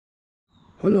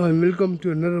Hello and welcome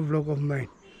to another vlog of mine.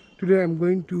 Today I'm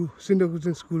going to Saint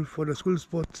Augustine School for the school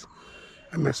sports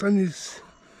and my son is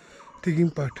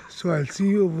taking part. So I'll see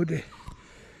you over there.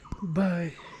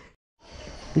 Bye.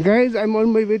 Guys, I'm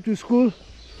on my way to school.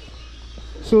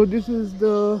 So this is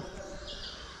the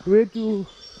way to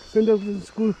Saint Augustine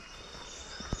School.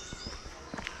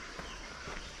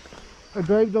 I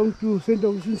drive down to Saint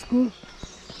Augustine School.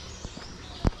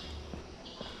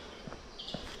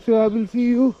 So I will see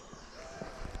you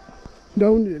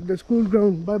down at the school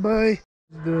ground. Bye bye.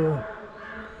 The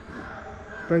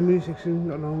primary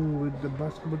section along with the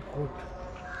basketball court.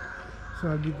 So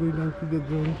I'll be going down to the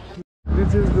ground.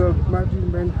 This is the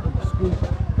marching band of the school.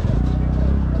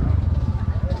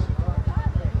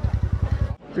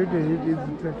 Today it is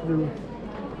the Platinum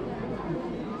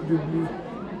Jubilee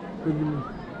Pavilion.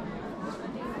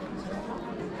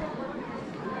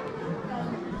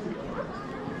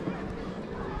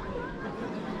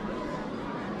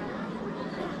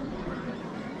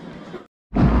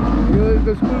 Here is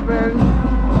the school band.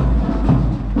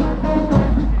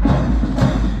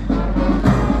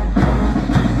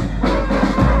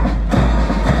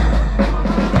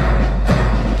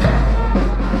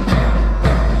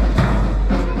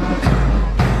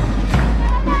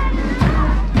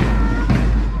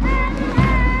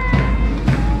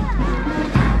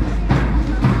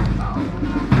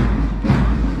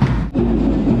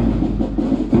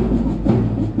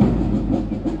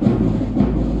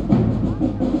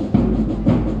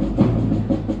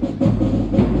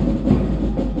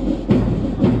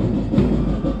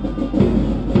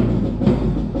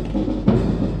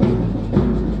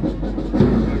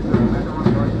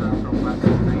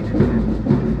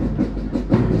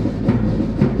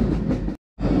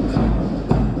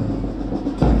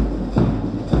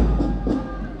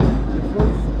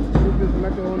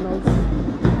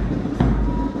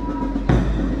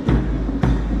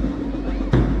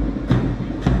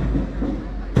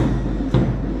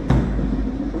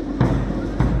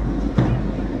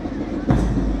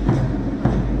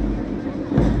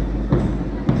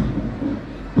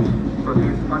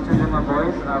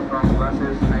 Boys are from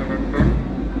classes 9 and 10.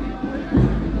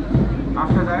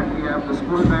 After that, we have the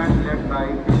school band led by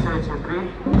Mr. Chetri.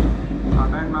 Our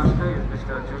bandmaster is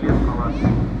Mr. Julian Kawas.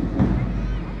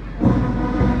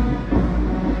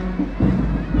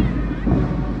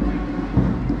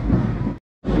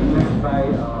 Led by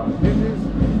This is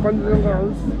Panduranga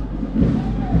House.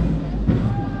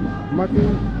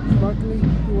 Marching smartly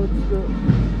towards the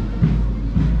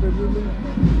pavilion.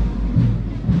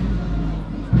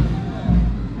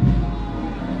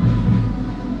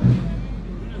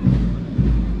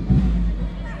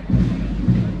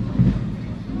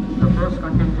 first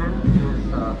contingent is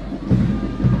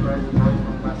comprised boys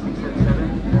from class 6 and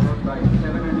 7, followed by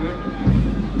 7 and 8,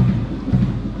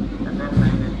 and then 9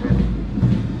 and 10.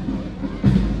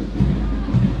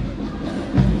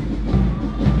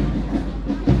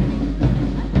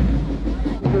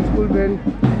 The school band.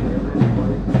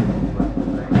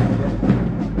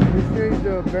 This is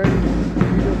the band.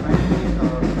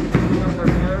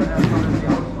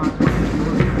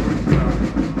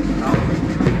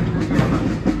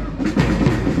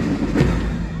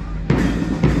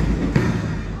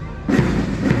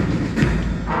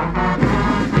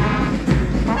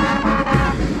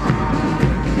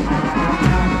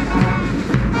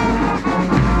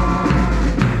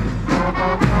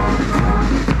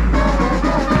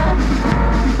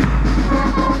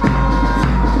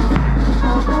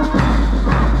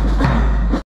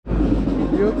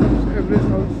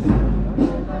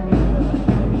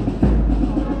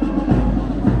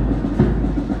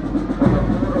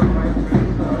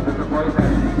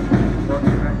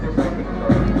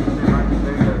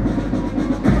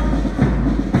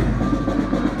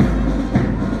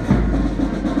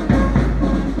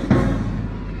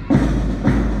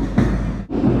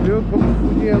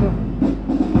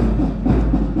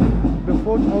 The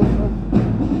fourth house of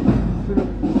Philip.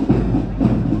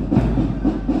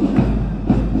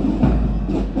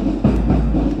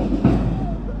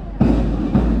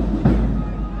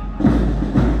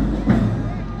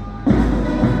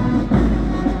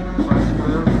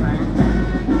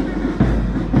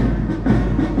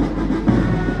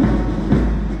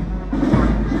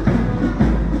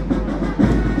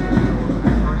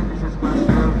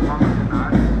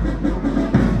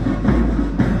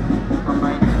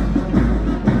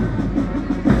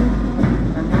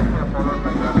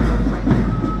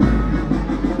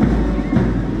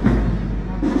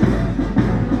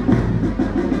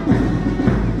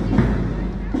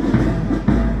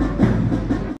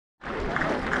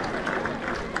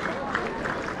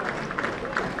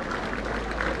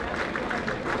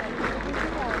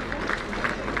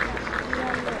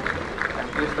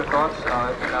 place the torch in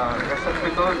a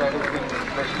receptacle that has been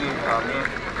specially made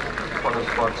for the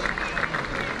sports.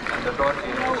 And the torch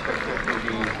is expected to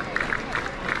be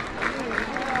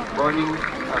burning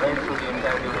right through the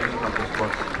entire duration of the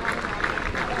sports.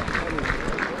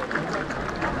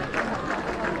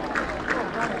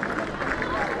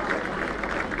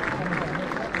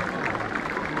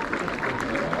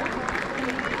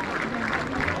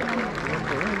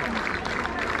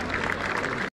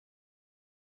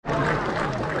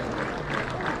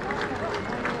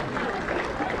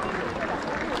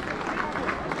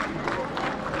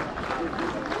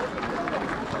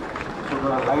 The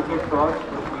lighted torch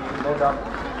will be led up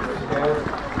the stairs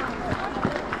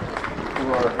to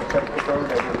a receptacle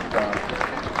that is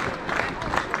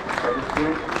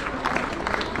filled.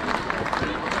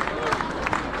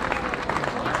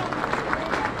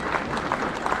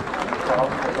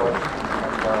 Off the torch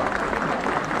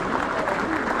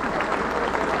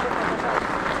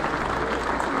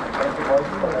and the voice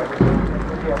for everything.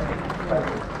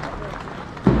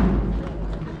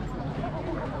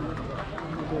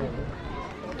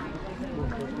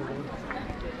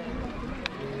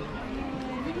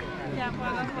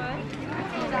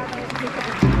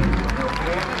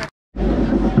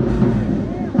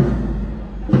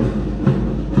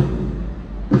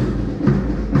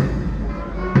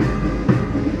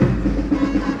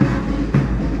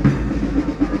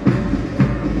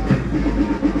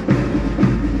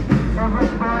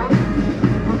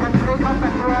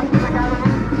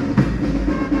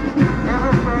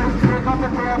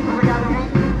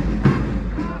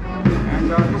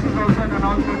 This is also an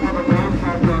announcement for the boys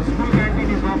that the school canteen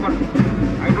is open.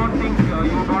 I don't think you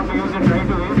would want to use it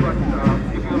right away, but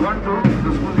if you want to,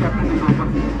 the school captain is open.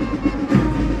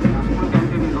 The school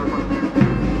canteen is open.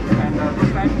 And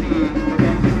this time the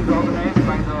canteen is organized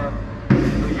by the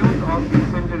youth of the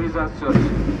Saint Teresa's Church.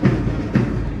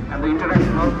 And the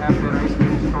Interaction Hall have their ice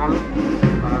cream stall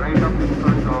right up in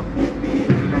front of the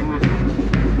language room.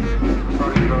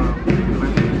 Sorry, the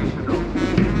multiplication room.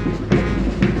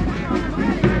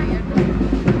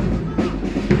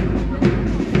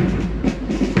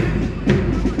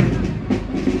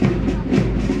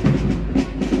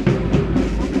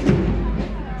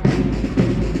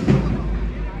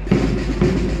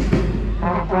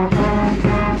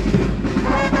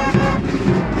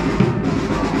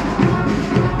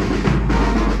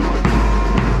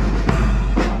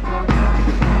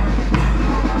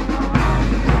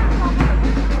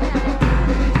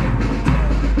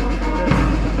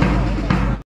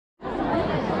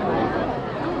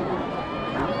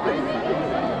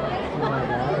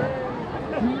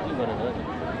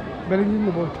 Balancing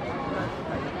the boat.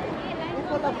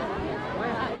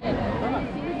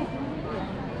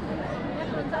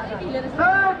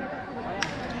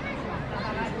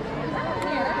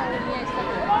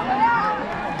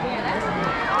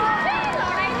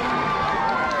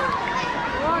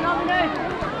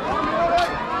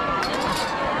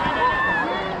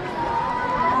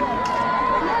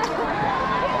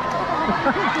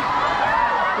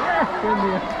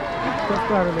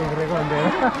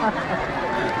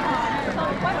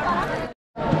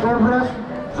 Everest,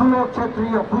 Sulok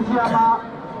Kshatriya Bhujiama,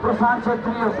 Prashant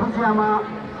Kshatriya Bhujiama,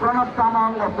 Pranab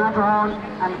Tamang of Matterhorn,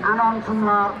 and Anand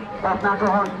Sumlar of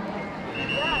Matterhorn.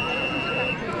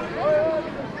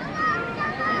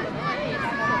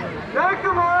 Take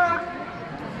the mark!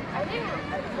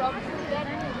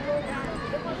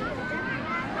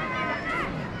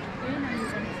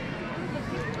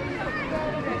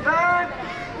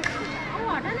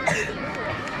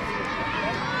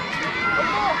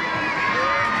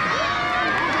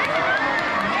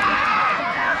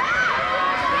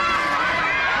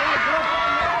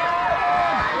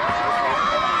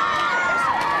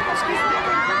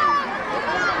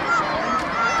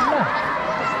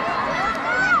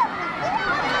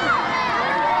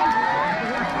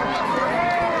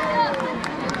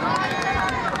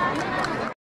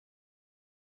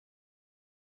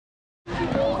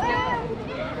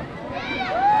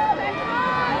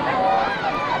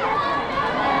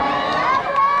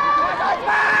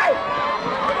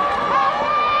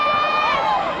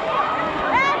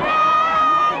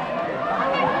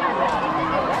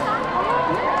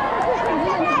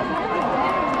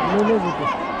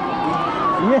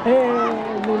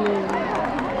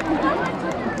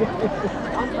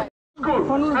 School,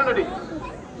 Saturday.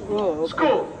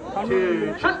 School,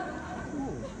 attention.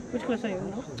 Which class are you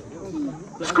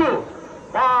now? School,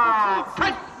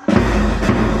 fight.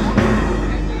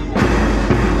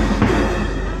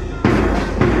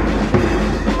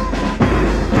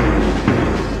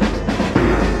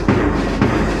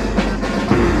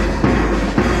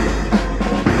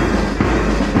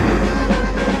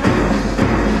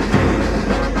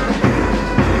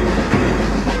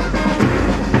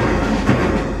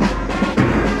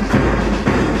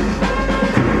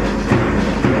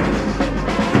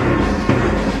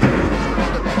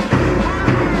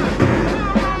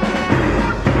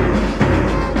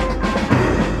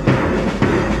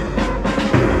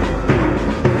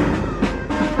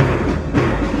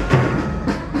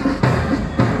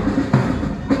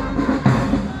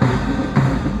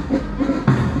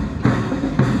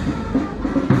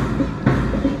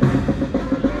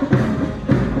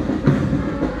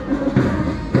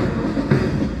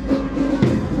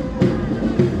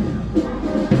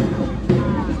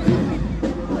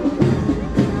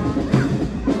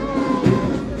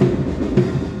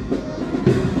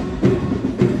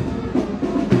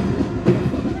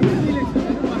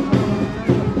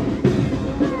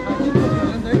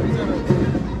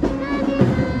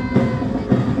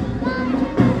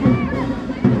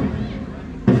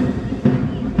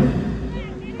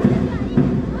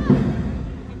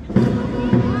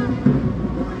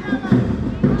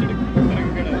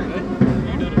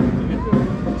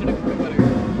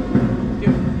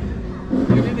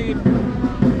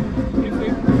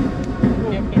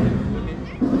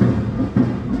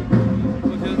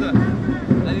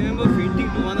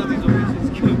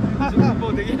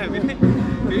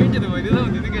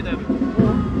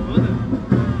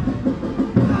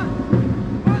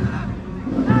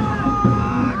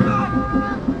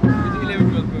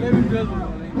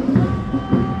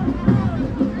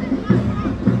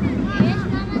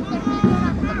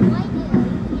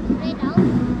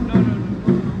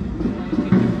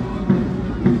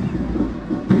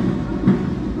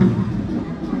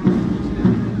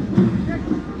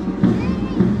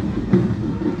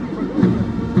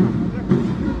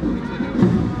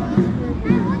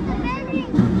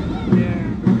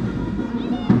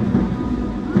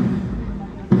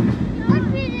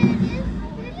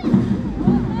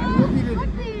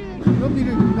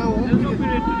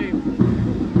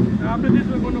 After this,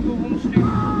 we're going to go home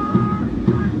straight.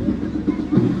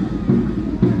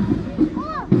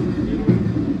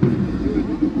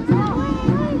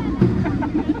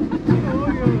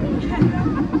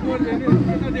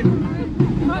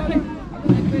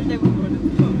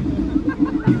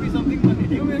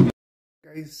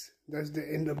 Guys, that's the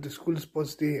end of the school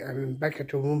sports day. I'm back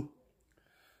at home.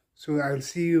 So I'll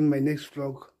see you in my next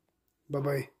vlog. Bye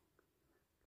bye.